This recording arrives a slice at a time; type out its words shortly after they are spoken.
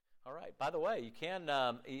All right. By the way, you can,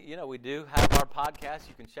 we do have our podcast.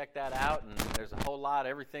 You can check that out, and there's a whole lot.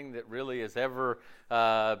 Everything that really is ever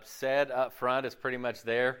said up front is pretty much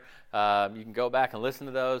there. You can go back and listen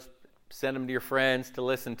to those. Send them to your friends to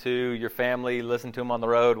listen to, your family, listen to them on the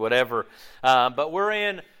road, whatever. But we're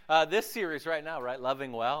in this series right now, right?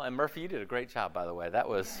 Loving Well. And Murphy, you did a great job, by the way. That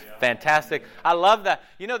was fantastic. I love that.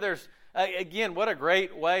 There's, again, what a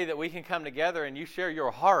great way that we can come together and you share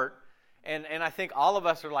your heart. And I think all of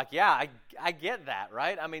us are like, yeah, I get that,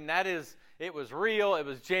 right? I mean, it was real, it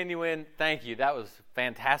was genuine. Thank you. That was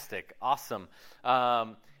fantastic. Awesome.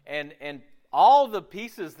 And all the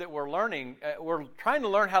pieces that we're learning, we're trying to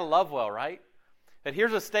learn how to love well, right? But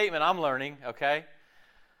here's a statement I'm learning, okay?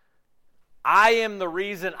 I am the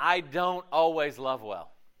reason I don't always love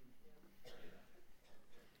well.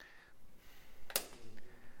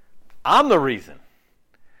 I'm the reason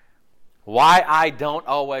why I don't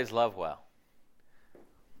always love well.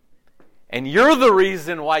 And you're the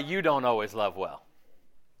reason why you don't always love well.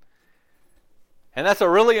 And that's a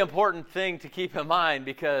really important thing to keep in mind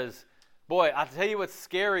because, boy, I'll tell you what's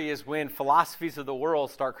scary is when philosophies of the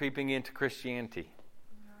world start creeping into Christianity.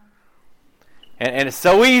 And it's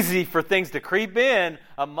so easy for things to creep in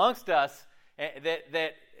amongst us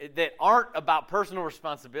that aren't about personal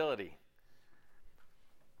responsibility,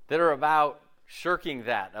 that are about shirking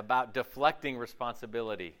that, about deflecting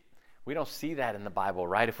responsibility. We don't see that in the Bible,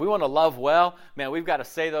 right? If we want to love well, man, we've got to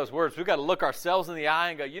say those words. We've got to look ourselves in the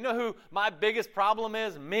eye and go, you know who my biggest problem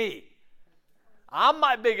is? Me. I'm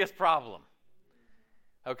my biggest problem.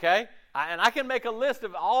 Okay? And I can make a list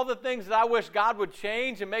of all the things that I wish God would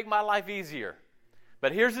change and make my life easier.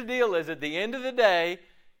 But here's the deal is at the end of the day,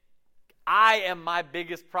 I am my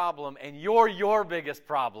biggest problem and you're your biggest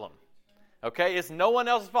problem. Okay, it's no one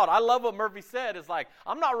else's fault. I love what Murphy said. It's like,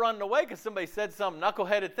 I'm not running away because somebody said some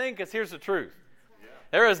knuckleheaded thing, because here's the truth. Yeah.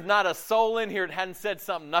 There is not a soul in here that hadn't said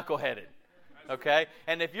something knuckleheaded. Okay?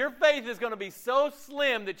 And if your faith is going to be so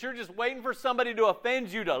slim that you're just waiting for somebody to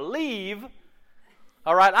offend you to leave,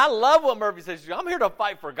 all right, I love what Murphy says. I'm here to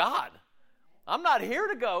fight for God. I'm not here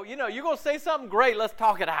to go, you're going to say something great, let's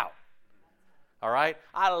talk it out. All right?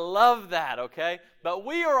 I love that, okay? But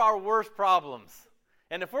we are our worst problems.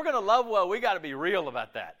 And if we're going to love well, we got to be real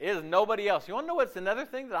about that. It is nobody else. You want to know what's another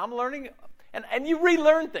thing that I'm learning? And you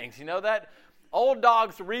relearn things. You know that? Old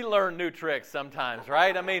dogs relearn new tricks sometimes,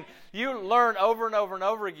 right? I mean, you learn over and over and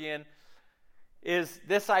over again is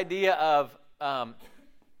this idea of, gosh,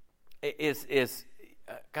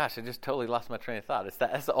 I just totally lost my train of thought.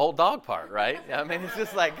 That's the old dog part, right? I mean, it's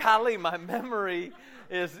just like, golly, my memory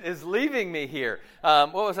is leaving me here.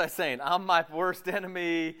 What was I saying? I'm my worst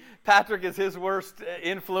enemy. Patrick is his worst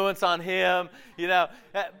influence on him.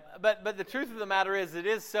 But the truth of the matter is, it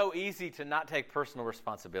is so easy to not take personal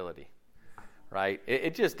responsibility, right?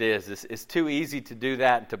 It just is. It's too easy to do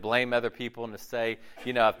that and to blame other people and to say,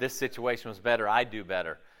 if this situation was better, I'd do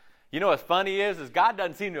better. What's funny is God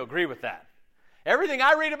doesn't seem to agree with that. Everything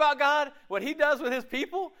I read about God, what he does with his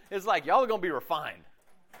people is like, y'all are going to be refined.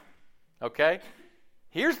 Okay?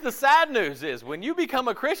 Here's the sad news is when you become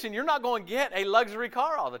a Christian, you're not going to get a luxury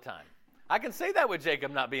car all the time. I can say that with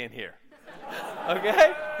Jacob not being here.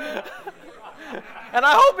 Okay? And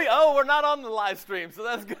I hope we're not on the live stream, so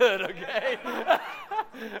that's good, okay?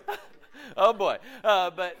 Oh boy.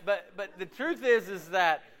 But the truth is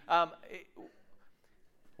that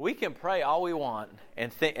we can pray all we want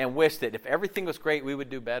and think and wish that if everything was great, we would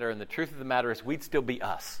do better. And the truth of the matter is we'd still be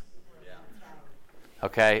us.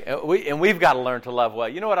 Okay, we've got to learn to love well.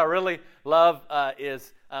 You know what I really love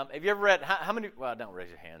is, have you ever read, how many, well, don't raise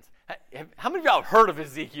your hands. How many of y'all have heard of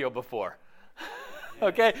Ezekiel before?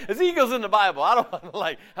 Okay, Ezekiel's in the Bible. I don't want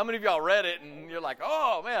to how many of y'all read it and you're like,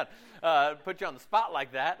 oh man, put you on the spot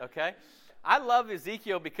like that, okay? I love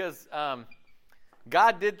Ezekiel because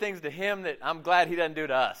God did things to him that I'm glad he doesn't do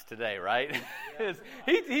to us today, right? Yeah.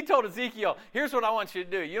 He told Ezekiel, here's what I want you to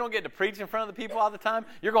do. You don't get to preach in front of the people all the time.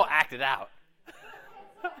 You're going to act it out.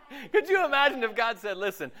 Could you imagine if God said,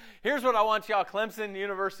 listen, here's what I want y'all Clemson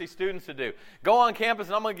University students to do. Go on campus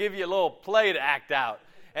and I'm going to give you a little play to act out.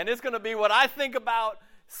 And it's going to be what I think about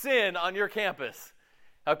sin on your campus.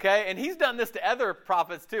 Okay? And he's done this to other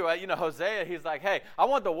prophets too. Hosea, he's like, hey, I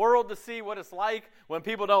want the world to see what it's like when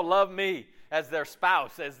people don't love me as their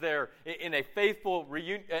spouse, as they're in a faithful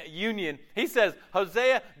union. He says,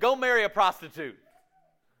 Hosea, go marry a prostitute.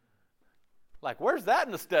 Like, where's that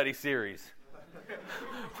in the study series?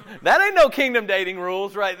 That ain't no kingdom dating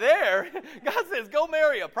rules right there. God says, go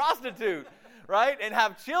marry a prostitute, right? And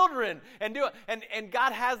have children and do it. And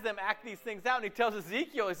God has them act these things out. And he tells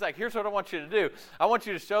Ezekiel, he's like, here's what I want you to do. I want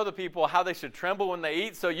you to show the people how they should tremble when they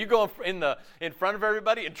eat. So you go in front of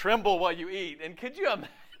everybody and tremble while you eat. And could you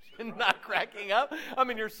imagine not cracking up? I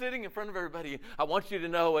mean, you're sitting in front of everybody. I want you to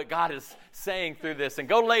know what God is saying through this. And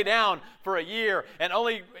go lay down for a year and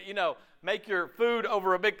only, make your food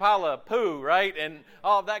over a big pile of poo, right? And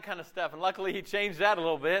all of that kind of stuff. And luckily he changed that a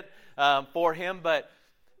little bit for him. But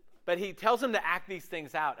he tells him to act these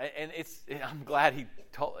things out. And I'm glad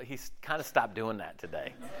he's kind of stopped doing that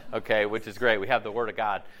today, okay, which is great. We have the Word of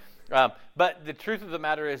God. But the truth of the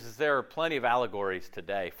matter is there are plenty of allegories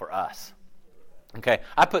today for us. Okay,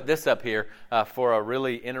 I put this up here for a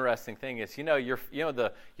really interesting thing. Is your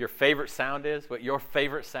favorite sound is? What your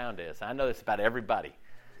favorite sound is? I know this about everybody.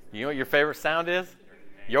 You know what your favorite sound is?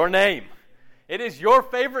 Your name. It is your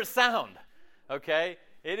favorite sound. Okay,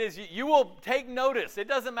 it is. You will take notice. It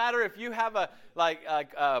doesn't matter if you have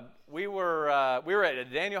we were at a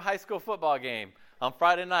Daniel High School football game on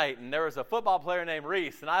Friday night, and there was a football player named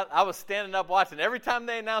Reese, and I was standing up watching. Every time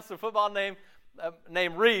they announced a football name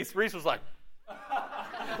named Reese was like.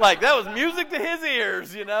 Like that was music to his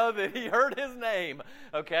ears, that he heard his name,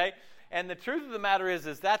 okay? And the truth of the matter is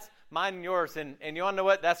that's mine and yours, and you want to know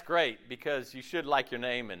what? That's great, because you should like your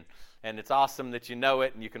name, and it's awesome that you know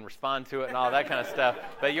it, and you can respond to it and all that kind of stuff.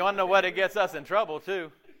 But you want to know what? It gets us in trouble,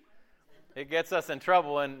 too. It gets us in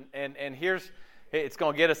trouble, and it's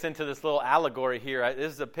going to get us into this little allegory here.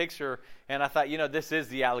 This is a picture, and I thought, this is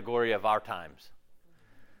the allegory of our times.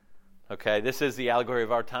 Okay, this is the allegory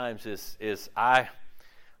of our times.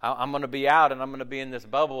 I'm going to be out and I'm going to be in this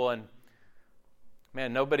bubble, and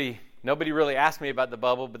man, nobody really asked me about the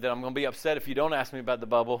bubble. But then I'm going to be upset if you don't ask me about the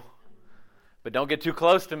bubble. But don't get too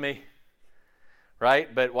close to me,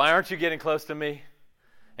 right? But why aren't you getting close to me?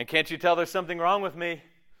 And can't you tell there's something wrong with me?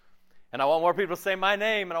 And I want more people to say my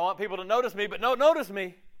name, and I want people to notice me, but don't notice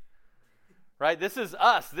me, right? This is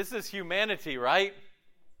us. This is humanity, right?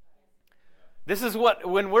 This is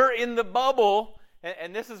when we're in the bubble,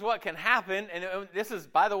 and this is what can happen, and this is,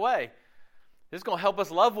 by the way, this is going to help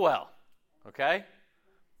us love well, okay?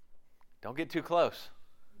 Don't get too close,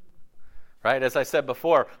 right? As I said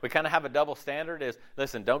before, we kind of have a double standard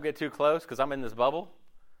listen, don't get too close because I'm in this bubble.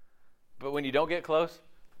 But when you don't get close,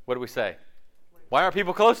 what do we say? Why aren't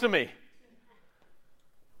people close to me?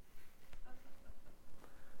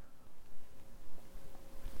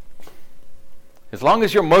 As long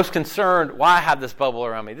as you're most concerned, why have this bubble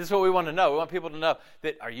around me? This is what we want to know. We want people to know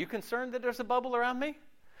that, are you concerned that there's a bubble around me?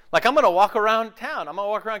 Like, I'm going to walk around town. I'm going to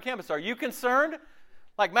walk around campus. Are you concerned?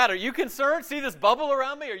 Like, Matt, are you concerned? See this bubble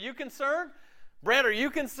around me? Are you concerned? Brad, are you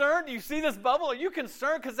concerned? Do you see this bubble? Are you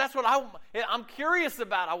concerned? Because that's what I'm curious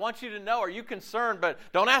about. I want you to know, are you concerned? But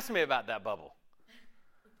don't ask me about that bubble.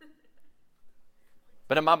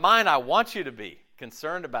 But in my mind, I want you to be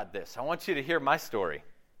concerned about this. I want you to hear my story.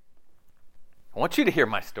 I want you to hear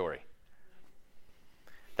my story.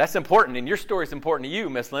 That's important, and your story is important to you,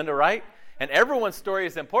 Miss Linda, right? And everyone's story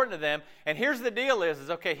is important to them. And here's the deal is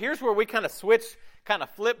okay, here's where we kind of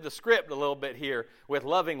flip the script a little bit here with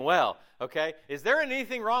loving well, okay? Is there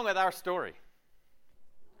anything wrong with our story?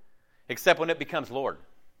 Except when it becomes Lord.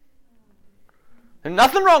 There's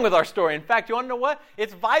nothing wrong with our story. In fact, you want to know what?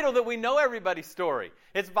 It's vital that we know everybody's story.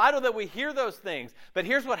 It's vital that we hear those things. But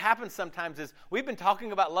here's what happens sometimes is we've been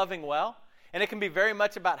talking about loving well, and it can be very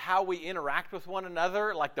much about how we interact with one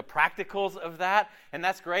another, like the practicals of that, and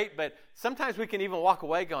that's great, but sometimes we can even walk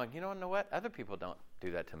away going, you know what? Other people don't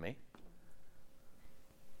do that to me.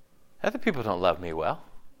 Other people don't love me well.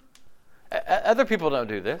 Other people don't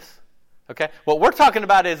do this. Okay? What we're talking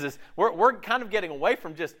about is we're kind of getting away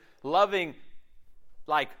from just loving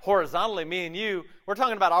like horizontally, me and you. We're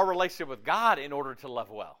talking about our relationship with God in order to love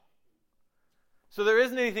well. So there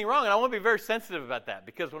isn't anything wrong, and I want to be very sensitive about that,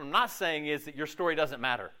 because what I'm not saying is that your story doesn't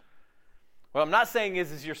matter. What I'm not saying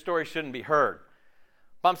is your story shouldn't be heard.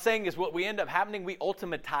 What I'm saying is what we end up happening, we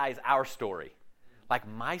ultimatize our story. Like,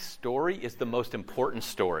 my story is the most important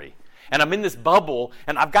story. And I'm in this bubble,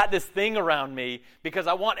 and I've got this thing around me because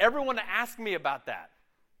I want everyone to ask me about that.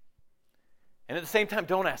 And at the same time,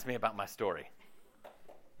 don't ask me about my story.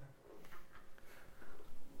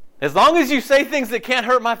 As long as you say things that can't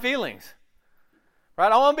hurt my feelings.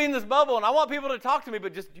 Right? I want to be in this bubble, and I want people to talk to me,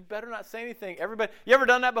 but just, you better not say anything. Everybody, you ever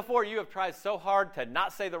done that before? You have tried so hard to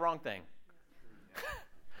not say the wrong thing.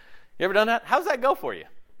 You ever done that? How's that go for you?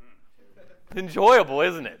 It's enjoyable,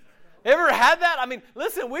 isn't it? Ever had that? I mean,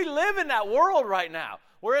 listen, we live in that world right now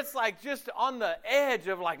where it's like just on the edge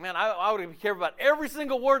of like, man, I would be careful about every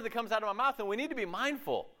single word that comes out of my mouth, and we need to be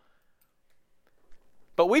mindful.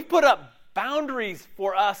 But we've put up boundaries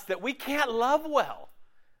for us that we can't love well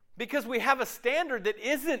because we have a standard that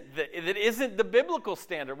isn't the biblical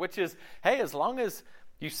standard, which is, hey, as long as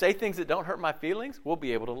you say things that don't hurt my feelings, we'll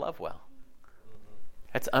be able to love well.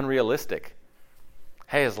 That's unrealistic.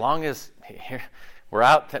 Hey, as long as we're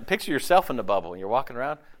out, picture yourself in the bubble and you're walking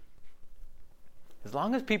around. As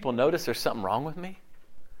long as people notice there's something wrong with me,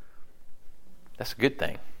 that's a good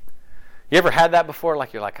thing. You ever had that before?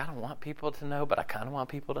 Like you're like, I don't want people to know, but I kind of want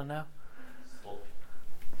people to know.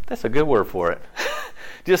 That's a good word for it.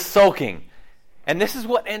 Just sulking. And this is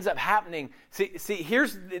what ends up happening. See,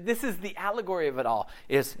 this is the allegory of it all.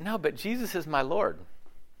 Is, no, but Jesus is my Lord.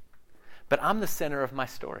 But I'm the center of my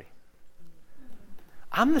story.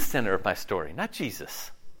 I'm the center of my story, not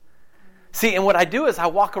Jesus. See, and what I do is I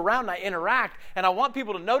walk around and I interact, and I want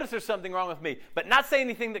people to notice there's something wrong with me, but not say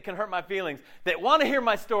anything that can hurt my feelings, that want to hear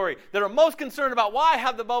my story, that are most concerned about why I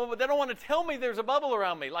have the bubble, but they don't want to tell me there's a bubble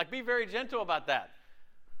around me. Like, be very gentle about that.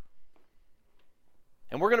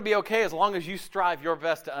 And we're going to be okay as long as you strive your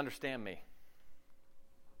best to understand me.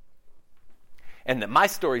 And that my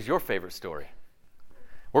story is your favorite story.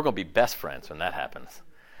 We're going to be best friends when that happens,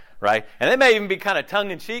 right? And it may even be kind of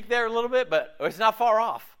tongue-in-cheek there a little bit, but it's not far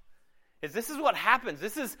off. This is what happens.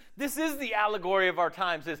 This is the allegory of our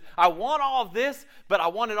times. Is I want all of this, but I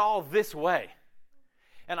want it all this way.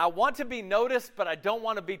 And I want to be noticed, but I don't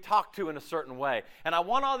want to be talked to in a certain way. And I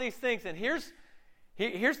want all these things. And here's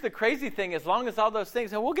the crazy thing. As long as all those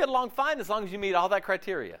things, and we'll get along fine as long as you meet all that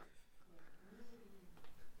criteria.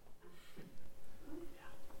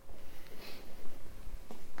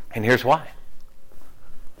 And here's why.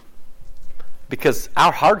 Because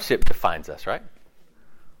our hardship defines us, right?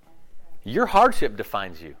 Your hardship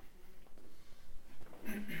defines you.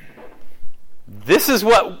 This is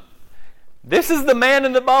the man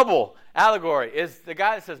in the bubble allegory, is the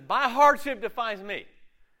guy that says, my hardship defines me.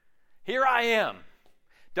 Here I am.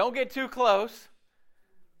 Don't get too close.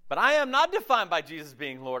 But I am not defined by Jesus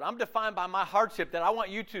being Lord. I'm defined by my hardship, that I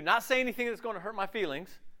want you to not say anything that's going to hurt my feelings,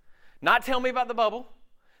 not tell me about the bubble,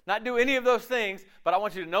 not do any of those things, but I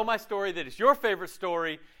want you to know my story, that it's your favorite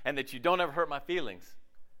story, and that you don't ever hurt my feelings.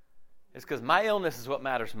 It's because my illness is what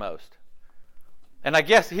matters most. And I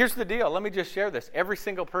guess here's the deal. Let me just share this. Every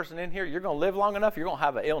single person in here, you're going to live long enough, you're going to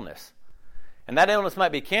have an illness. And that illness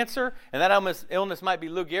might be cancer, and that illness might be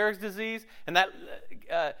Lou Gehrig's disease, and that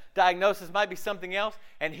diagnosis might be something else.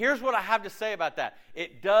 And here's what I have to say about that.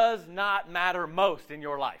 It does not matter most in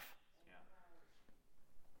your life.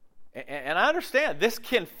 Yeah. And I understand this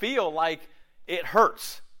can feel like it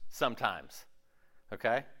hurts sometimes.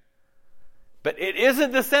 Okay? But it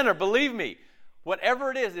isn't the center. Believe me,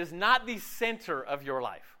 whatever it is not the center of your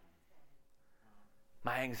life.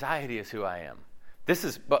 My anxiety is who I am.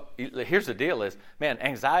 But here's the deal is, man,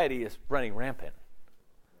 anxiety is running rampant.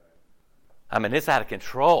 I mean, it's out of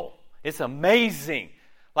control. It's amazing.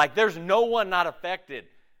 Like, there's no one not affected.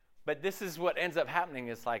 But this is what ends up happening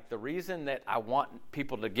is, like, the reason that I want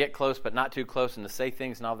people to get close but not too close and to say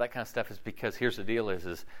things and all that kind of stuff is because here's the deal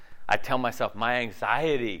is I tell myself my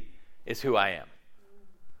anxiety is who I am.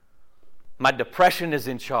 My depression is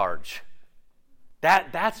in charge.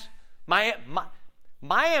 That's my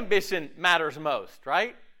ambition matters most,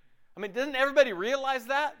 right? I mean, doesn't everybody realize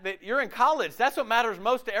that you're in college? That's what matters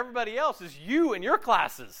most to everybody else is you and your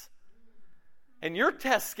classes and your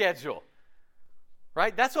test schedule,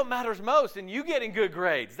 right? That's what matters most, and you getting good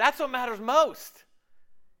grades. That's what matters most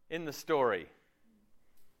in the story.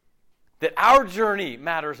 That our journey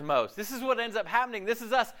matters most. This is what ends up happening. This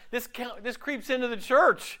is us. This creeps into the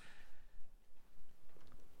church.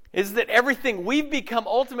 Is that everything, we've become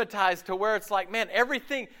ultimatized to where it's like, man,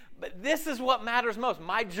 everything, but this is what matters most.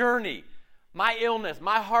 My journey, my illness,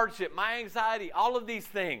 my hardship, my anxiety, all of these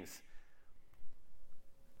things.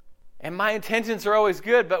 And my intentions are always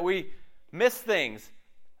good, but we miss things.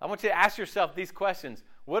 I want you to ask yourself these questions.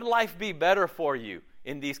 Would life be better for you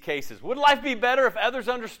in these cases? Would life be better if others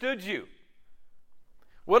understood you?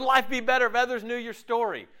 Would life be better if others knew your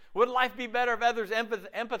story? Would life be better if others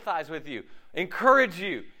empathize with you, encourage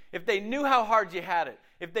you, if they knew how hard you had it,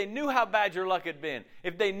 if they knew how bad your luck had been,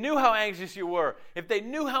 if they knew how anxious you were, if they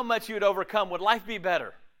knew how much you had overcome, would life be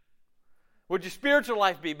better? Would your spiritual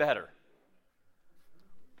life be better?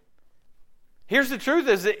 Here's the truth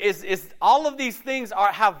is all of these things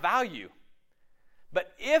have value.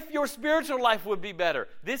 But if your spiritual life would be better,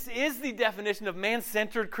 this is the definition of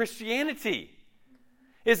man-centered Christianity.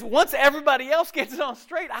 Is once everybody else gets it on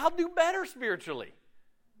straight, I'll do better spiritually.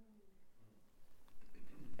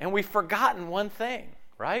 And we've forgotten one thing,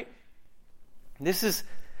 right? It's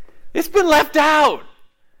been left out.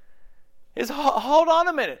 Hold on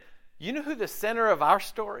a minute. You know who the center of our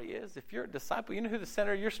story is? If you're a disciple, you know who the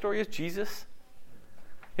center of your story is? Jesus.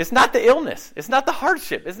 It's not the illness. It's not the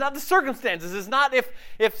hardship. It's not the circumstances. It's not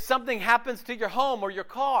if something happens to your home or your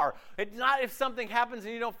car. It's not if something happens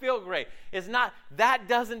and you don't feel great. It's not. That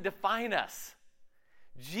doesn't define us.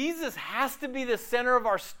 Jesus has to be the center of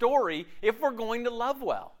our story if we're going to love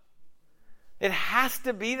well. It has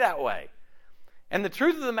to be that way. And the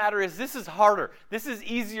truth of the matter is, this is harder. This is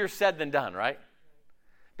easier said than done, right?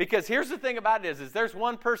 Because here's the thing about it is there's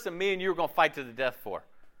one person me and you are going to fight to the death for.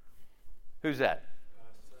 Who's that?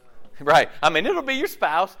 Right. I mean, it'll be your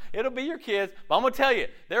spouse. It'll be your kids. But I'm going to tell you,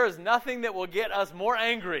 there is nothing that will get us more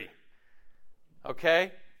angry,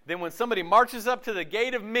 okay, than when somebody marches up to the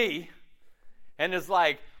gate of me and is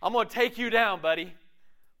like, I'm going to take you down, buddy. I'm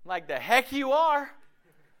like, the heck you are.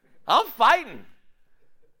 I'm fighting.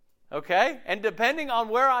 Okay? And depending on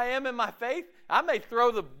where I am in my faith, I may throw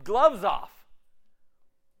the gloves off.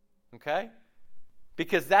 Okay?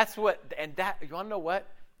 Because that's what, and that, you want to know what?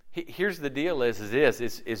 Here's the deal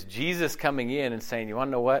is Jesus coming in and saying, you want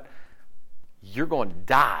to know what? You're going to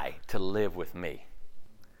die to live with me.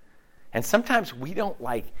 And sometimes we don't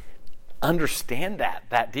understand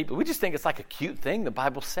that deeply. We just think it's like a cute thing the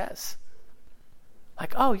Bible says.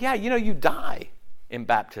 Like, oh yeah, you die in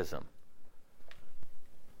baptism.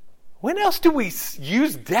 When else do we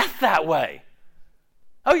use death that way?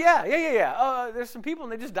 Oh yeah. Oh, there's some people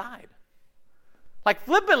and they just died. Like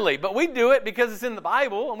flippantly, but we do it because it's in the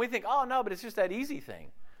Bible, and we think, oh no, but it's just that easy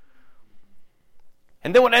thing.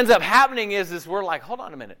 And then what ends up happening is we're like, hold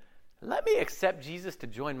on a minute. Let me accept Jesus to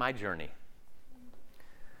join my journey.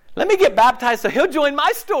 Let me get baptized so he'll join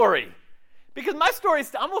my story. Because my story,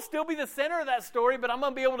 I'm going to still be the center of that story, but I'm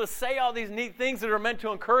going to be able to say all these neat things that are meant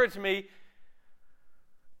to encourage me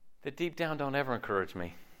that deep down don't ever encourage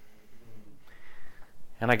me.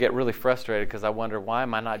 And I get really frustrated because I wonder, why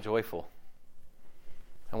am I not joyful?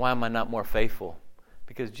 And why am I not more faithful?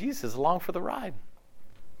 Because Jesus is along for the ride.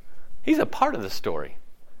 He's a part of the story.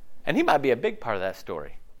 And he might be a big part of that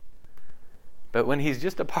story. But when he's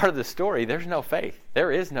just a part of the story, there's no faith.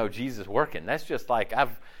 There is no Jesus working. That's just like,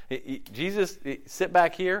 Jesus, sit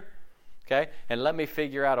back here, okay, and let me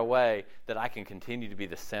figure out a way that I can continue to be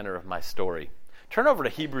the center of my story. Turn over to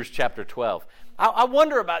Hebrews chapter 12. I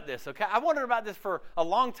wonder about this, okay? I wondered about this for a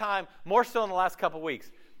long time, more so in the last couple weeks.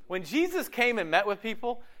 When Jesus came and met with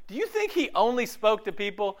people, do you think he only spoke to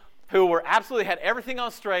people who were absolutely had everything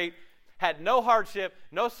on straight, had no hardship,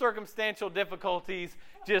 no circumstantial difficulties,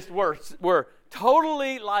 just were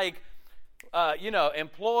totally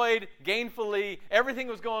employed gainfully, everything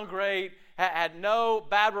was going great, had no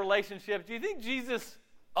bad relationships? Do you think Jesus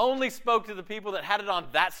only spoke to the people that had it on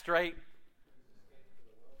that straight?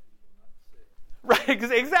 Right,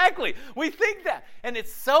 exactly. We think that. And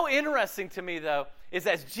it's so interesting to me, though, is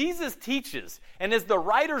as Jesus teaches and as the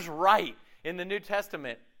writers write in the New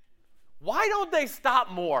Testament, why don't they stop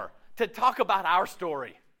more to talk about our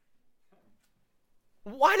story?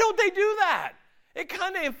 Why don't they do that? It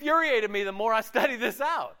kind of infuriated me the more I studied this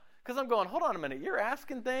out. Because I'm going, hold on a minute, you're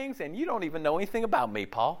asking things and you don't even know anything about me,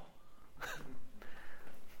 Paul.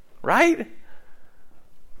 Right?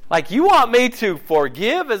 Like, you want me to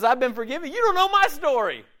forgive as I've been forgiven? You don't know my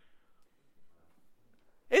story.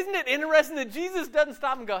 Isn't it interesting that Jesus doesn't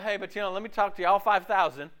stop and go, hey, but let me talk to you all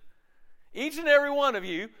 5,000, each and every one of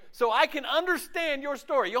you, so I can understand your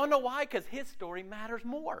story. You all know why? Because his story matters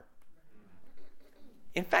more.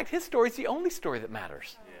 In fact, his story is the only story that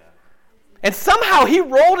matters. Yeah. And somehow he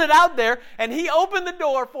rolled it out there and he opened the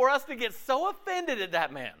door for us to get so offended at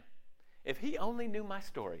that man. If he only knew my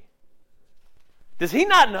story. Does he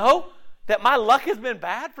not know that my luck has been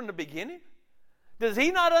bad from the beginning? Does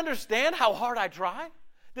he not understand how hard I try?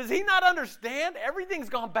 Does he not understand everything's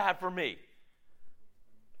gone bad for me?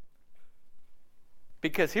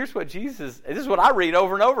 Because here's what this is what I read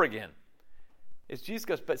over and over again. Is Jesus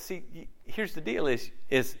goes, but see, here's the deal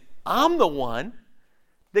is I'm the one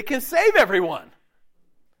that can save everyone.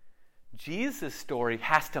 Jesus' story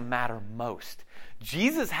has to matter most.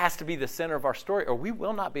 Jesus has to be the center of our story or we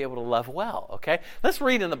will not be able to love well, okay? Let's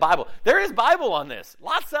read in the Bible. There is Bible on this,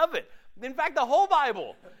 lots of it. In fact, the whole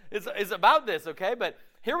Bible is about this, okay? But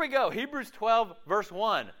here we go, Hebrews 12, verse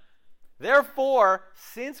 1. Therefore,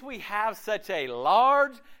 since we have such a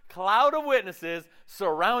large cloud of witnesses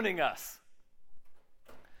surrounding us.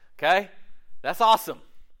 Okay? That's awesome.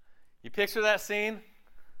 You picture that scene?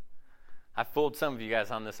 I fooled some of you guys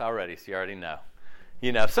on this already, so you already know.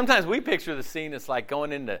 Sometimes we picture the scene as like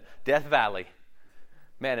going into Death Valley.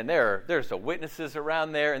 Man, and there's the witnesses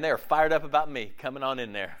around there, and they're fired up about me coming on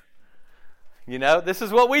in there. This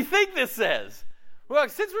is what we think this says. Well,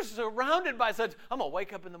 since we're surrounded by such, I'm going to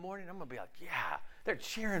wake up in the morning, I'm going to be like, yeah, they're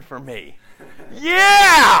cheering for me.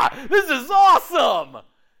 Yeah, this is awesome.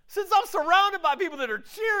 Since I'm surrounded by people that are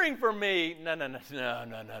cheering for me, no.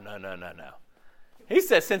 He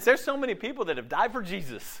says, since there's so many people that have died for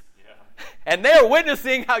Jesus, and they're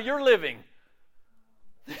witnessing how you're living,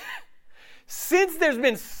 since there's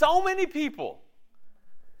been so many people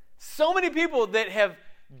that have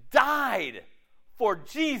died for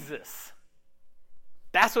Jesus,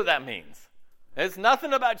 that's what that means. It's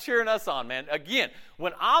nothing about cheering us on, man. Again,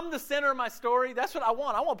 when I'm the center of my story, that's what I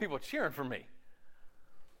want. I want people cheering for me.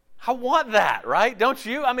 I want that, right? Don't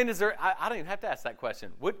you? I mean, I don't even have to ask that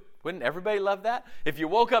question. Wouldn't everybody love that? If you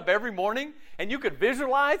woke up every morning and you could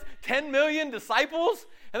visualize 10 million disciples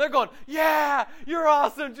and they're going, yeah, you're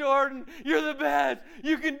awesome, Jordan. You're the best.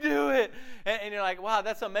 You can do it. And you're like, wow,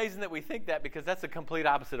 that's amazing that we think that, because that's the complete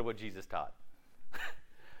opposite of what Jesus taught.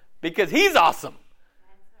 Because he's awesome.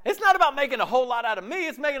 It's not about making a whole lot out of me.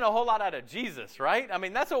 It's making a whole lot out of Jesus, right? I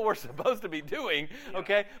mean, that's what we're supposed to be doing,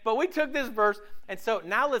 okay? But we took this verse, and so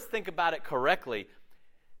now let's think about it correctly.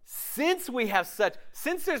 Since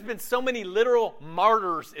there's been so many literal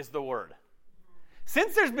martyrs is the word.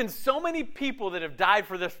 Since there's been so many people that have died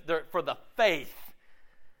for the faith,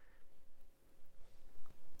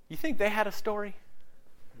 you think they had a story?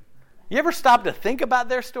 You ever stop to think about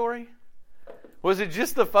their story? Was it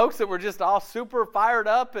just the folks that were just all super fired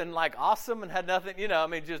up and like awesome and had nothing,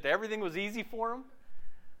 just everything was easy for them?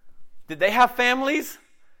 Did they have families?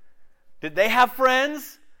 Did they have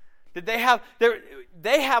friends? Did they have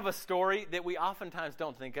a story that we oftentimes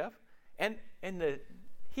don't think of? And the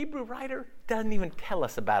Hebrew writer doesn't even tell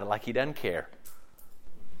us about it, like he doesn't care.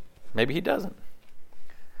 Maybe he doesn't.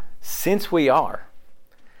 Since we are,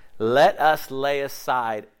 let us lay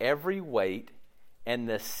aside every weight and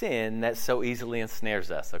the sin that so easily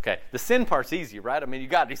ensnares us. Okay, the sin part's easy, right? I mean, you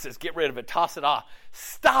got it. He says, get rid of it, toss it off,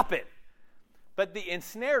 stop it. But the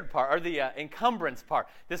ensnared part, or the encumbrance part,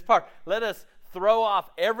 this part, let us throw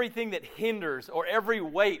off everything that hinders, or every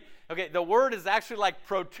weight. Okay, the word is actually like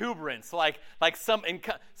protuberance, like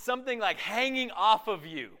something like hanging off of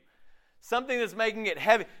you, something that's making it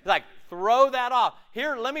heavy. Like, throw that off.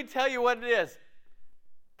 Here, let me tell you what it is.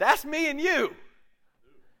 That's me and you.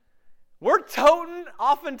 We're toting,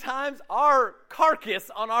 oftentimes, our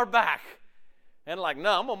carcass on our back. And like,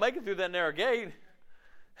 no, I'm going to make it through that narrow gate.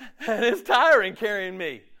 And it's tiring carrying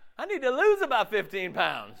me. I need to lose about 15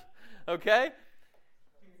 pounds. Okay?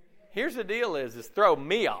 Here's the deal is throw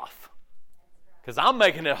me off. Because I'm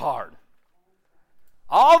making it hard.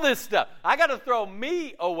 All this stuff. I got to throw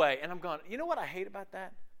me away. And I'm going, you know what I hate about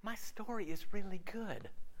that? My story is really good.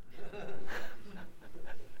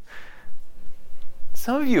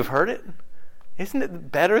 Some of you have heard it. Isn't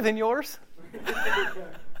it better than yours?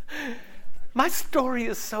 My story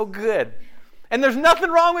is so good. And there's nothing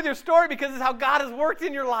wrong with your story, because it's how God has worked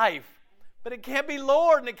in your life. But it can't be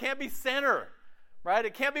Lord and it can't be center. Right?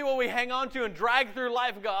 It can't be what we hang on to and drag through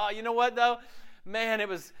life and go, oh, you know what though? Man, it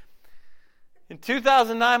was in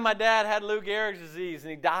 2009 my dad had Lou Gehrig's disease and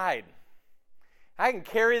he died. I can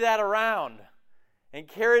carry that around and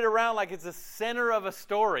carry it around like it's the center of a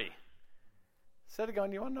story. Instead of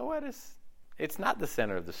going, you want to know what? It's not the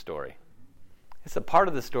center of the story. It's a part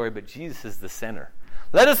of the story, but Jesus is the center.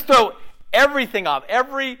 Let us throw everything off,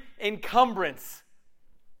 every encumbrance.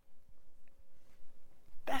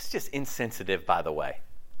 That's just insensitive, by the way.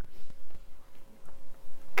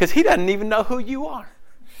 Because he doesn't even know who you are.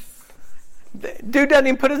 Dude doesn't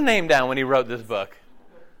even put his name down when he wrote this book.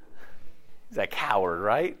 He's a coward,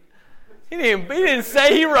 right? He didn't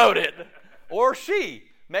say he wrote it. Or she.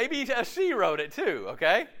 Maybe she wrote it too,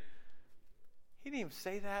 okay? He didn't even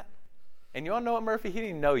say that. And you all know what, Murphy? He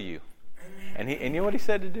didn't know you. And you know what he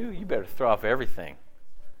said to do? You better throw off everything.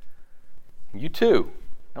 You too.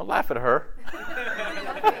 Don't laugh at her.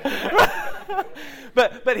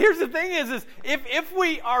 But here's the thing is if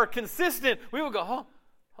we are consistent, we will go, hold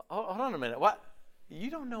on a minute. What? You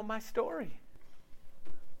don't know my story.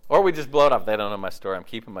 Or we just blow it off. They don't know my story. I'm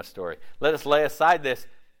keeping my story. Let us lay aside this.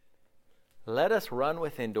 Let us run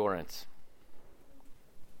with endurance.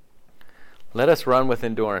 Let us run with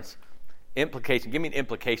endurance. Implication. Give me an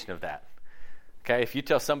implication of that. Okay, if you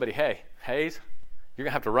tell somebody, hey, Hayes, you're going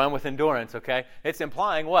to have to run with endurance, okay? It's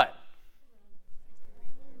implying what?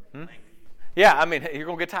 Yeah, I mean, you're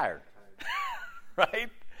going to get tired. Right?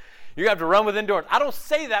 You're going to have to run with endurance. I don't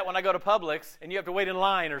say that when I go to Publix and you have to wait in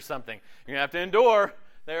line or something. You're going to have to endure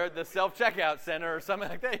there at the self-checkout center or something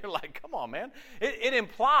like that. You're like, come on, man. It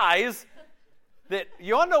implies that,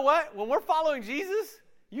 you want to know what? When we're following Jesus,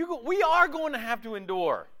 we are going to have to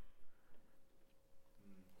endure.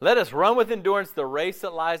 Let us run with endurance the race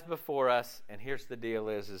that lies before us. And here's the deal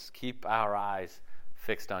is keep our eyes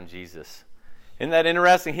fixed on Jesus. Isn't that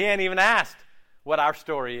interesting? He ain't even asked what our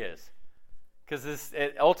story is. Because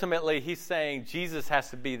ultimately he's saying Jesus has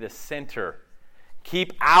to be the center.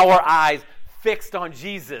 Keep our eyes fixed on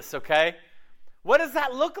Jesus, okay? What does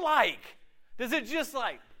that look like? Does it just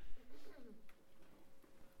like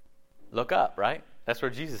look up, right? That's where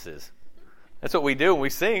Jesus is. That's what we do when we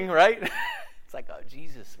sing, right? It's like, oh,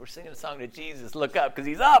 Jesus. We're singing a song to Jesus. Look up because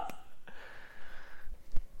he's up.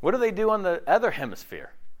 What do they do on the other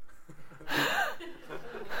hemisphere?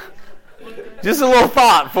 Just a little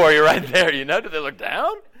thought for you right there, you know. Do they look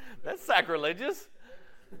down? That's sacrilegious.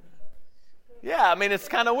 Yeah, I mean, it's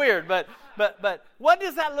kind of weird. But what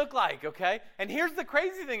does that look like, okay? And here's the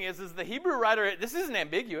crazy thing is the Hebrew writer, this isn't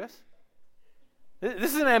ambiguous.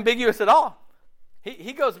 This isn't ambiguous at all.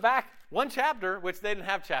 He goes back one chapter, which they didn't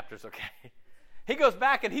have chapters, okay? He goes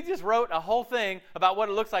back and he just wrote a whole thing about what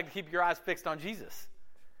it looks like to keep your eyes fixed on Jesus.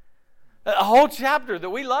 A whole chapter that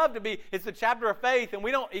we love to be, it's the chapter of faith, and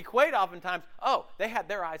we don't equate oftentimes, oh, they had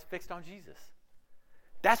their eyes fixed on Jesus.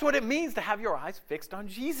 That's what it means to have your eyes fixed on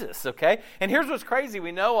Jesus, okay? And here's what's crazy.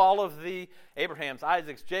 We know all of the Abrahams,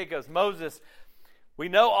 Isaacs, Jacobs, Moses. We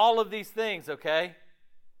know all of these things, okay?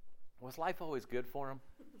 Was life always good for them?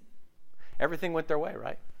 Everything went their way,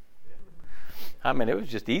 right? I mean, it was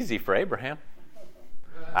just easy for Abraham.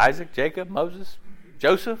 Isaac, Jacob, Moses,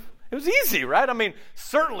 Joseph. It was easy, right? I mean,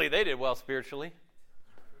 certainly they did well spiritually.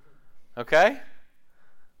 Okay?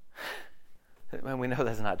 And we know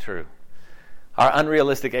that's not true. Our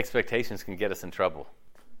unrealistic expectations can get us in trouble.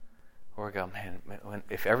 Or we go, man,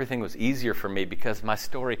 if everything was easier for me because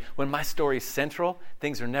when my story is central,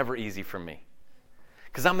 things are never easy for me.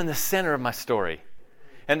 Because I'm in the center of my story.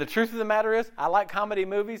 And the truth of the matter is, I like comedy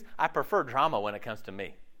movies. I prefer drama when it comes to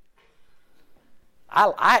me.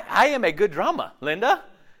 I am a good drama, Linda.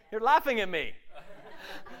 You're laughing at me.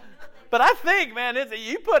 But I think, man,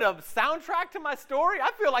 you put a soundtrack to my story,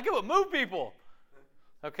 I feel like it would move people.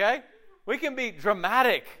 Okay? We can be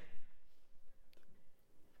dramatic.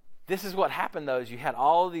 This is what happened, though, is you had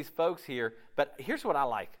all of these folks here. But here's what I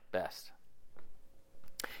like best.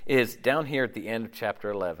 Is down here at the end of chapter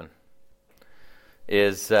 11.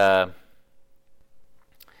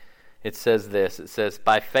 It says this. It says,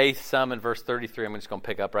 by faith some, in verse 33, I'm just going to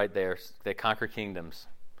pick up right there. They conquer kingdoms.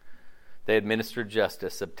 They administered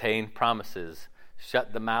justice, obtained promises,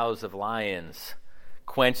 shut the mouths of lions,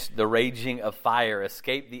 quenched the raging of fire,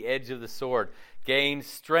 escaped the edge of the sword, gained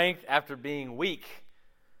strength after being weak,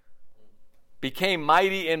 became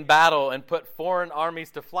mighty in battle, and put foreign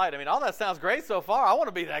armies to flight. I mean, all that sounds great so far. I want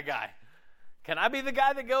to be that guy. Can I be the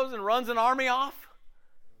guy that goes and runs an army off?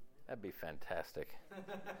 That'd be fantastic.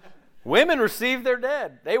 Women received their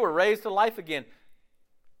dead. They were raised to life again.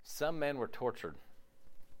 Some men were tortured.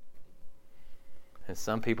 And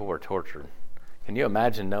some people were tortured. Can you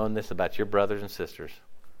imagine knowing this about your brothers and sisters?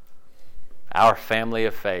 Our family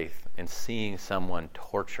of faith, and seeing someone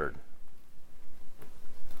tortured.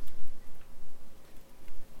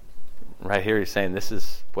 Right here he's saying this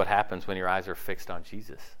is what happens when your eyes are fixed on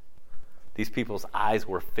Jesus. These people's eyes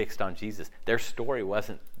were fixed on Jesus. Their story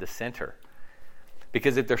wasn't the center.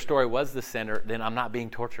 Because if their story was the center, then I'm not being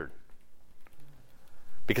tortured.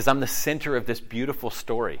 Because I'm the center of this beautiful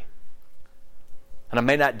story. And I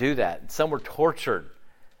may not do that. Some were tortured,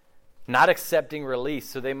 not accepting release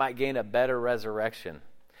so they might gain a better resurrection.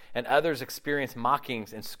 And others experienced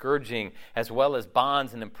mockings and scourging, as well as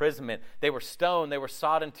bonds and imprisonment. They were stoned, they were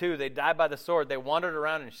sawed in two, they died by the sword, they wandered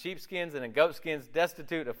around in sheepskins and in goatskins,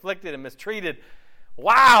 destitute, afflicted, and mistreated.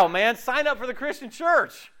 Wow, man, sign up for the Christian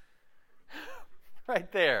church. Right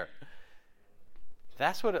there.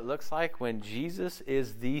 That's what it looks like when Jesus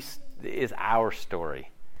is our story.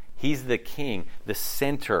 He's the king, the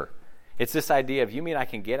center. It's this idea of, you mean I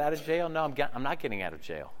can get out of jail? No, I'm not getting out of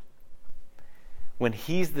jail. When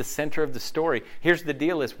he's the center of the story, here's the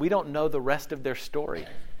deal is we don't know the rest of their story.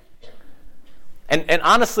 And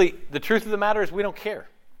honestly, the truth of the matter is we don't care.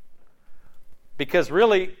 Because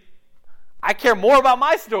really, I care more about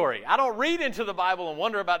my story. I don't read into the Bible and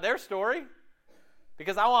wonder about their story.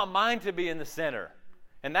 Because I want mine to be in the center.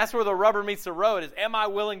 And that's where the rubber meets the road is, am I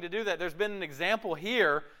willing to do that? There's been an example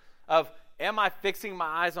here of, am I fixing my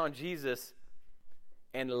eyes on Jesus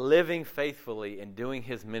and living faithfully and doing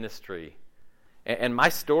his ministry? And my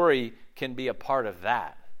story can be a part of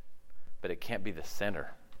that, but it can't be the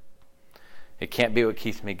center. It can't be what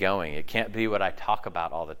keeps me going. It can't be what I talk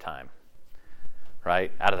about all the time,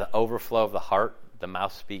 right? Out of the overflow of the heart, the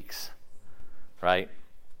mouth speaks, right?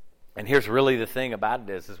 And here's really the thing about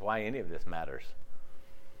it is why any of this matters.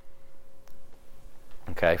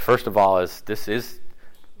 Okay, first of all,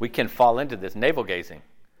 we can fall into this navel gazing,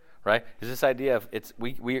 right? There's this idea of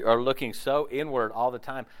we are looking so inward all the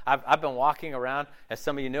time. I've been walking around, as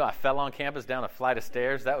some of you knew, I fell on campus down a flight of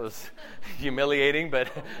stairs. That was humiliating, but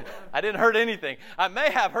I didn't hurt anything. I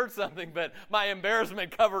may have hurt something, but my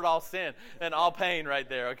embarrassment covered all sin and all pain right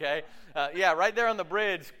there, okay? Right there on the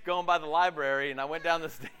bridge going by the library, and I went down the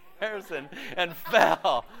stairs and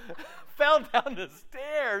fell. Fell down the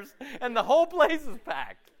stairs, and the whole place is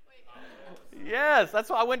packed. Yes,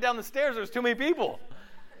 that's why I went down the stairs. There was too many people.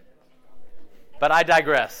 But I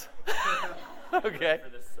digress. Okay.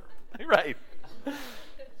 Right.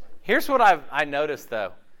 Here's what I noticed,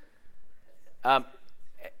 though.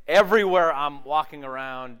 Everywhere I'm walking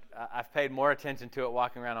around, I've paid more attention to it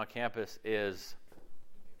walking around on campus, is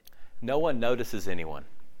no one notices anyone.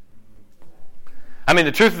 I mean,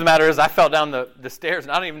 the truth of the matter is I fell down the stairs,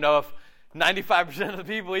 and I don't even know if 95% of the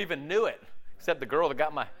people even knew it, except the girl that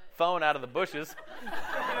got my phone out of the bushes.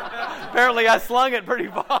 Apparently, I slung it pretty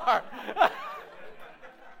far.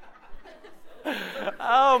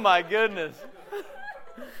 Oh my goodness!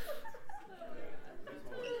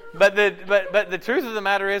 But the truth of the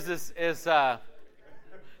matter is as I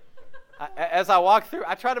walk through,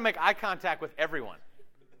 I try to make eye contact with everyone.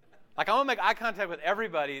 Like, I want to make eye contact with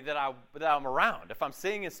everybody that I'm around. If I'm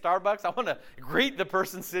sitting in Starbucks, I want to greet the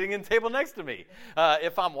person sitting in the table next to me.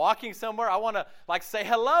 If I'm walking somewhere, I want to say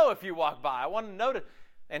hello if you walk by. I want to notice.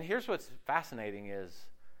 And here's what's fascinating is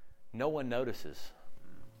no one notices.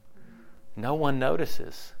 No one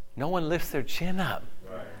notices. No one lifts their chin up.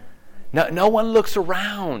 Right. No one looks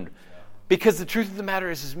around. Because the truth of the matter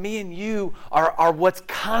is me and you are what's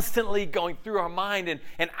constantly going through our mind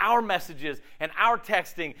and our messages and our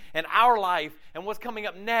texting and our life and what's coming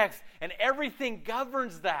up next. And everything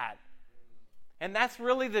governs that. And that's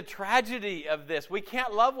really the tragedy of this. We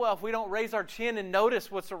can't love well if we don't raise our chin and notice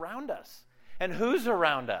what's around us and who's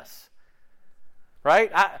around us. Right?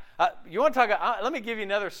 You want to talk? Let me give you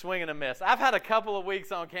another swing and a miss. I've had a couple of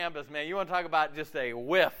weeks on campus, man. You want to talk about just a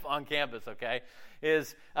whiff on campus, okay?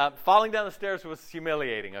 Falling down the stairs was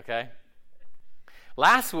humiliating, okay?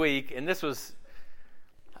 Last week, and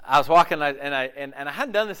I was walking, and I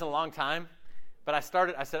hadn't done this in a long time, but I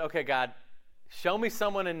said, okay, God, show me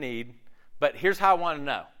someone in need, but here's how I want to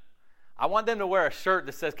know. I want them to wear a shirt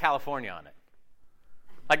that says California on it.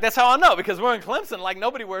 Like, that's how I know, because we're in Clemson. Like,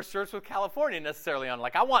 nobody wears shirts with California necessarily on.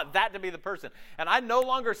 Like, I want that to be the person. And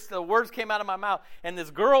the words came out of my mouth, and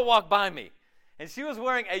this girl walked by me, and she was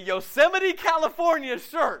wearing a Yosemite, California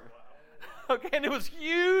shirt. Okay, and it was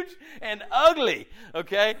huge and ugly,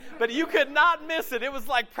 okay? But you could not miss it. It was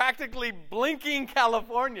like practically blinking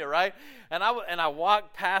California, right? And I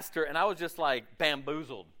walked past her, and I was just like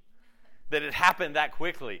bamboozled that it happened that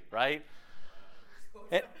quickly, right?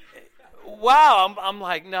 Wow, I'm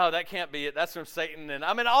like, no, that can't be it. That's from Satan. And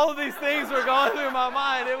I mean, all of these things were going through my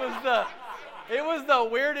mind. It was the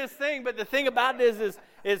weirdest thing. But the thing about it is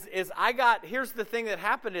here's the thing that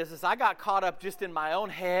happened is I got caught up just in my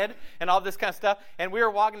own head and all this kind of stuff. And we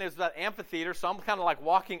were walking, there's that amphitheater, so I'm kind of like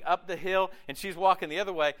walking up the hill, and she's walking the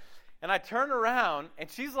other way. And I turn around,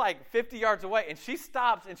 and she's like 50 yards away, and she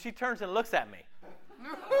stops, and she turns and looks at me.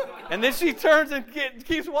 And then she turns and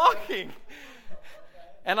keeps walking.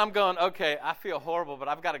 And I'm going, okay, I feel horrible, but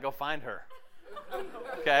I've got to go find her.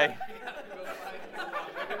 Okay?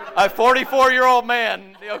 A 44-year-old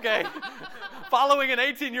man, okay, following an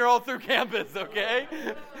 18-year-old through campus, okay?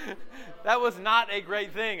 That was not a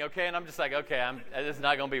great thing, okay? And I'm just like, okay, this is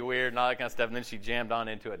not going to be weird and all that kind of stuff. And then she jammed on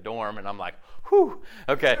into a dorm, and I'm like, whew,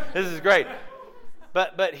 okay, this is great.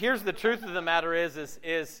 But here's the truth of the matter is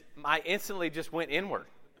I instantly just went inward.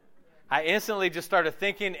 I instantly just started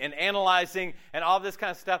thinking and analyzing and all this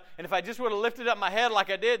kind of stuff. And if I just would have lifted up my head like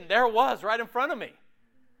I did, and there it was right in front of me.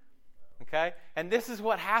 Okay? And this is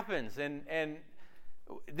what happens. And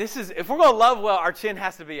this is, if we're going to love well, our chin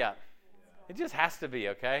has to be up. It just has to be,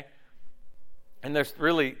 okay? And there's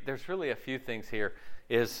really a few things here.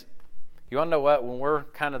 Is, you want to know what? When we're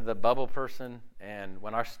kind of the bubble person and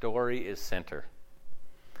when our story is center,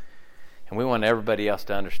 and we want everybody else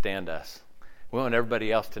to understand us, we want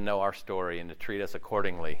everybody else to know our story and to treat us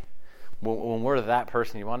accordingly. When we're that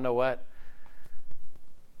person, you want to know what?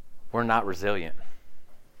 We're not resilient.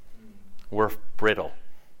 We're brittle.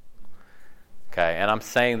 Okay, and I'm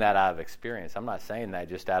saying that out of experience. I'm not saying that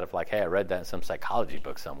just out of like, hey, I read that in some psychology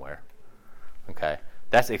book somewhere. Okay,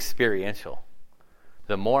 that's experiential.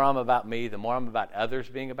 The more I'm about me, the more I'm about others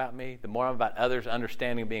being about me, the more I'm about others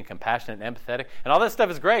understanding, being compassionate and empathetic. And all that stuff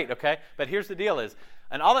is great, okay? But here's the deal is,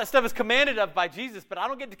 and all that stuff is commanded of by Jesus, but I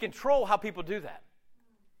don't get to control how people do that.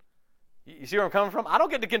 You see where I'm coming from? I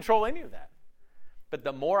don't get to control any of that. But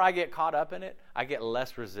the more I get caught up in it, I get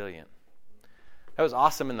less resilient. That was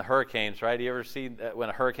awesome in the hurricanes, right? You ever see that when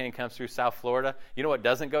a hurricane comes through South Florida? You know what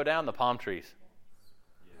doesn't go down? The palm trees.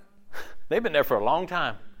 Yeah. They've been there for a long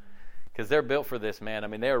time because they're built for this, man. I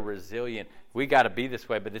mean, they're resilient. We got to be this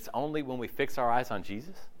way, but it's only when we fix our eyes on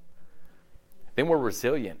Jesus. Then we're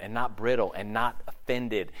resilient and not brittle and not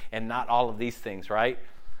offended and not all of these things, right?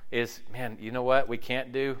 Man, you know what we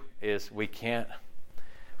can't do is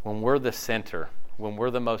when we're the center, when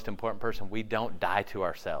we're the most important person, we don't die to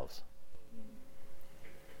ourselves.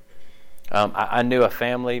 I knew a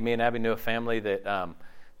family, me and Abby knew a family that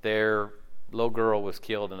their little girl was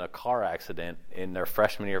killed in a car accident in their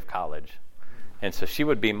freshman year of college. And so she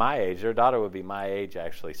would be my age. Their daughter would be my age,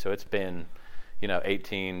 actually. So it's been,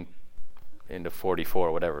 18 into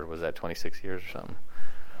 44, whatever. Was that 26 years or something?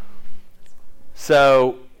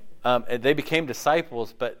 So they became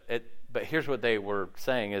disciples, but here's what they were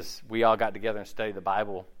saying is we all got together and studied the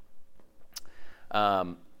Bible.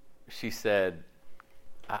 She said,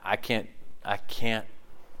 I can't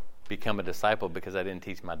become a disciple because I didn't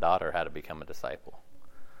teach my daughter how to become a disciple.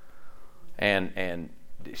 And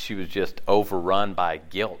she was just overrun by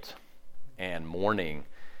guilt and mourning.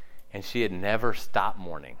 And she had never stopped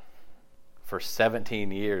mourning. For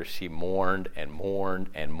 17 years, she mourned and mourned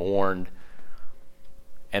and mourned.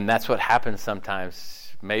 And that's what happens sometimes.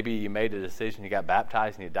 Maybe you made a decision, you got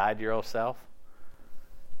baptized, and you died to your old self.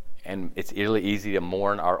 And it's really easy to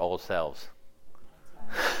mourn our old selves.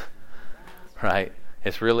 Right?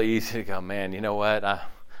 It's really easy to go, man, you know what?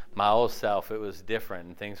 My old self, it was different,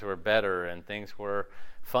 and things were better, and things were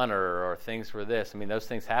funner, or things were this. I mean, those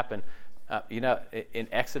things happen. In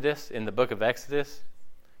Exodus, in the book of Exodus,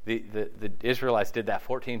 the Israelites did that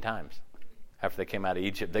 14 times after they came out of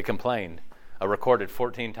Egypt. They complained, a recorded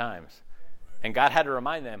 14 times. And God had to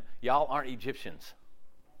remind them, y'all aren't Egyptians.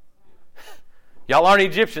 Y'all aren't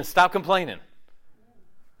Egyptians. Stop complaining.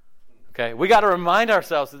 Okay, we got to remind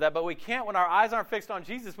ourselves of that, but we can't when our eyes aren't fixed on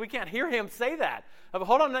Jesus. We can't hear him say that.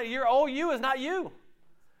 Hold on, your old you is not you.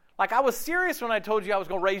 Like I was serious when I told you I was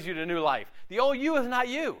going to raise you to new life. The old you is not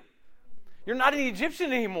you. You're not an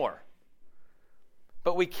Egyptian anymore.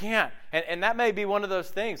 But we can't, and that may be one of those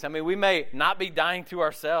things. I mean, we may not be dying to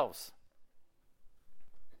ourselves.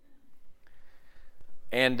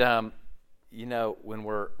 And when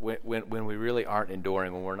we really aren't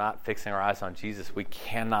enduring, when we're not fixing our eyes on Jesus, we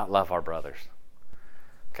cannot love our brothers.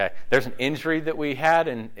 Okay, there's an injury that we had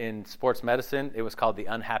in sports medicine. It was called the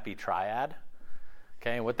unhappy triad.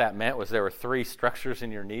 Okay, and what that meant was there were 3 structures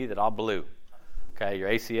in your knee that all blew. Okay, your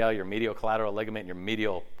ACL, your medial collateral ligament, and your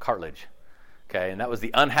medial cartilage. Okay, and that was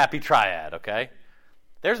the unhappy triad. Okay,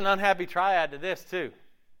 there's an unhappy triad to this too.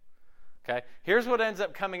 Okay, here's what ends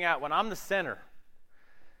up coming out when I'm the center.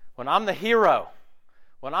 When I'm the hero,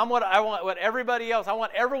 when I'm what I want, what everybody else, I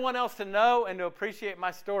want everyone else to know and to appreciate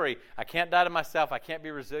my story. I can't die to myself. I can't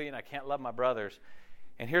be resilient. I can't love my brothers.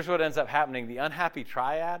 And here's what ends up happening. The unhappy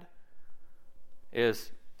triad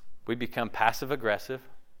is we become passive aggressive.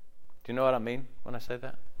 Do you know what I mean when I say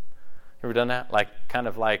that? You ever done that? Kind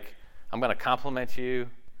of like, I'm going to compliment you,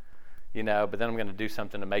 but then I'm going to do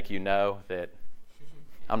something to make you know that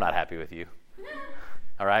I'm not happy with you.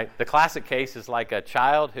 All right. The classic case is like a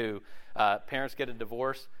child who parents get a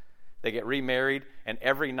divorce, they get remarried, and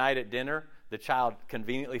every night at dinner, the child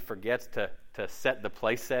conveniently forgets to set the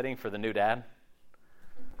place setting for the new dad.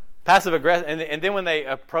 Passive aggressive. And then when they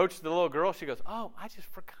approach the little girl, she goes, "Oh, I just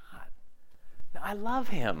forgot. Now, I love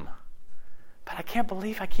him, but I can't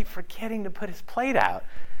believe I keep forgetting to put his plate out."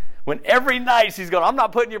 When every night she's going, "I'm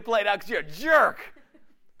not putting your plate out because you're a jerk,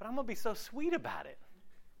 but I'm going to be so sweet about it."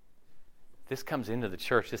 This comes into the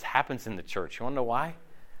church. This happens in the church. You want to know why?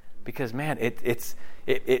 Because, man,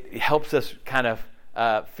 it helps us kind of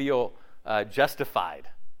feel justified.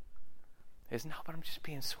 It's no, but I'm just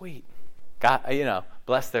being sweet. God,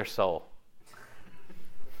 bless their soul.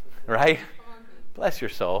 Right? Bless your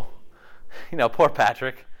soul. Poor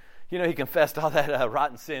Patrick. He confessed all that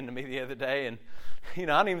rotten sin to me the other day, and I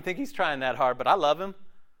don't even think he's trying that hard, but I love him.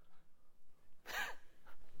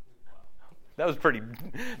 That was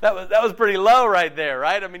pretty low right there,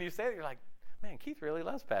 right? I mean, you say it, you're like, man, Keith really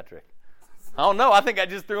loves Patrick. I don't know. I think I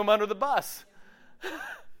just threw him under the bus.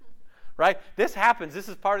 Right? This happens. This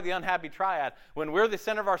is part of the unhappy triad. When we're the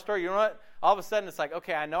center of our story, you know what? All of a sudden, it's like,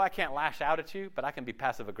 okay, I know I can't lash out at you, but I can be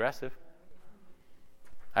passive aggressive.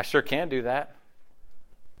 I sure can do that.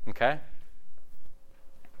 Okay?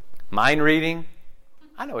 Mind reading.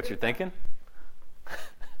 I know what you're thinking.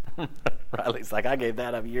 Riley's like, I gave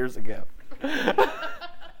that up years ago. I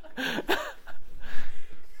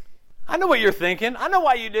know what you're thinking. I know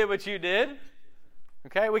why you did what you did.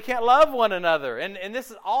 Okay, we can't love one another. And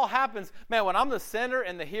this all happens, man, when I'm the center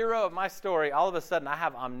and the hero of my story, all of a sudden I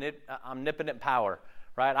have omnipotent power,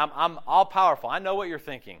 right? I'm all powerful. I know what you're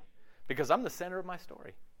thinking because I'm the center of my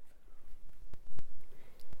story.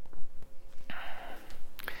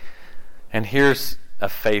 And here's a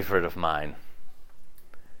favorite of mine.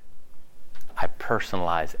 I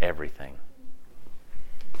personalize everything.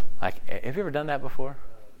 Like, have you ever done that before?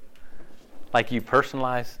 Like you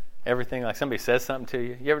personalize everything, like somebody says something to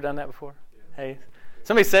you. You ever done that before? Yeah. Hey,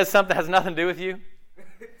 somebody says something that has nothing to do with you,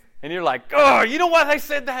 and you're like, oh, you know why they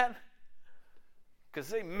said that? Because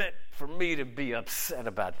they meant for me to be upset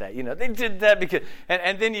about that. You know, they did that because,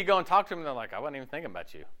 and then you go and talk to them, and they're like, I wasn't even thinking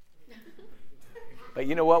about you. But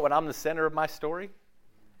you know what? When I'm the center of my story,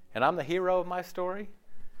 and I'm the hero of my story,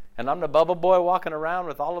 and I'm the bubble boy walking around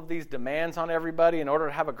with all of these demands on everybody in order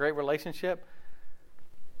to have a great relationship,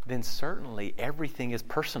 then certainly everything is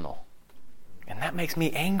personal. And that makes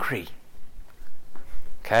me angry.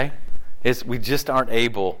 Okay? We just aren't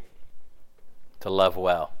able to love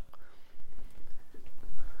well.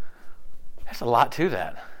 There's a lot to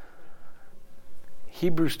that.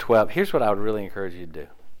 Hebrews 12. Here's what I would really encourage you to do.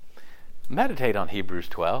 Meditate on Hebrews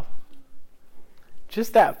 12.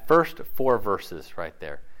 Just that first 4 verses right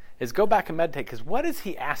there. Is go back and meditate. Because what is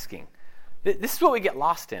he asking? This is what we get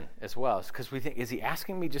lost in as well, because we think, is he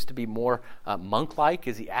asking me just to be more monk-like?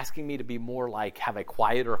 Is he asking me to be more like have a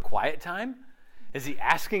quieter quiet time? Is he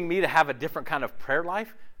asking me to have a different kind of prayer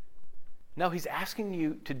life? No, he's asking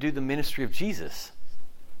you to do the ministry of Jesus.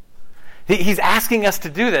 He's asking us to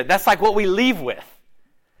do that. That's like what we leave with,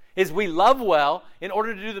 is we love well in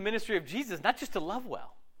order to do the ministry of Jesus, not just to love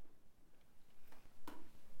well.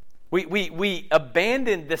 We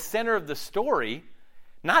abandon the center of the story,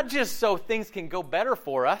 not just so things can go better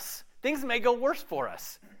for us. Things may go worse for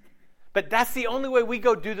us. But that's the only way we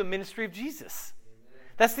go do the ministry of Jesus.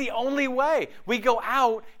 That's the only way we go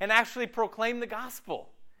out and actually proclaim the gospel.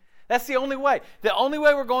 That's the only way. The only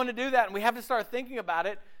way we're going to do that, and we have to start thinking about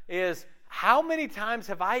it, is how many times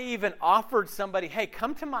have I even offered somebody, hey,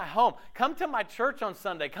 come to my home, come to my church on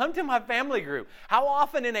Sunday, come to my family group. How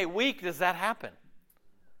often in a week does that happen?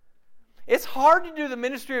 It's hard to do the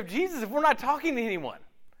ministry of Jesus if we're not talking to anyone.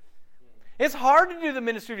 It's hard to do the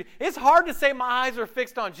ministry. It's hard to say my eyes are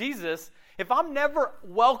fixed on Jesus if I'm never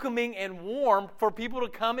welcoming and warm for people to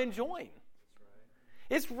come and join.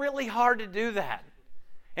 It's really hard to do that.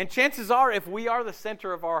 And chances are, if we are the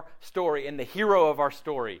center of our story and the hero of our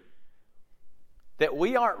story, that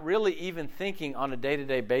we aren't really even thinking on a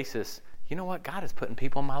day-to-day basis, you know what? God is putting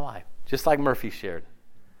people in my life, just like Murphy shared.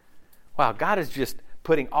 Wow, God is just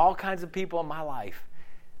putting all kinds of people in my life.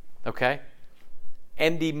 Okay?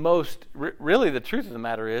 And the most, really the truth of the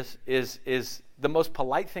matter is the most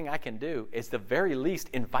polite thing I can do is the very least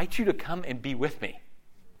invite you to come and be with me.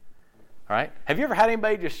 All right? Have you ever had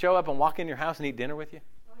anybody just show up and walk in your house and eat dinner with you?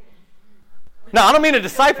 No, I don't mean a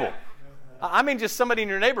disciple. I mean just somebody in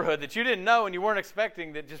your neighborhood that you didn't know and you weren't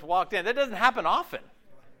expecting that just walked in. That doesn't happen often.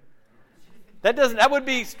 That would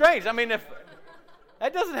be strange. I mean,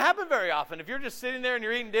 that doesn't happen very often. If you're just sitting there and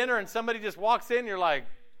you're eating dinner and somebody just walks in, you're like,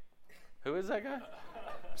 who is that guy?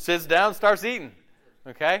 Sits down, starts eating.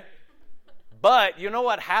 Okay? But you know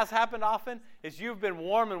what has happened often is you've been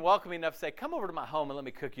warm and welcoming enough to say, come over to my home and let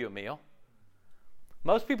me cook you a meal.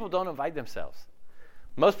 Most people don't invite themselves.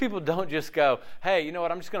 Most people don't just go, hey, you know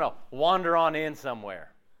what, I'm just going to wander on in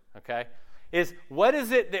somewhere. Okay? What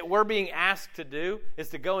is it that we're being asked to do is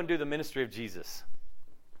to go and do the ministry of Jesus.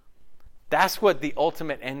 That's what the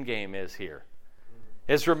ultimate end game is here.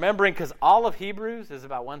 Is remembering, because all of Hebrews is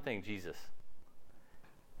about one thing, Jesus.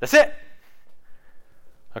 That's it.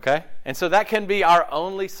 Okay? And so that can be our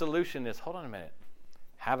only solution is, hold on a minute.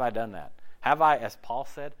 Have I done that? Have I, as Paul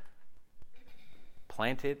said,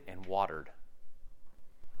 planted and watered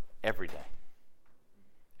every day?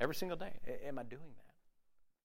 Every single day. Am I doing that?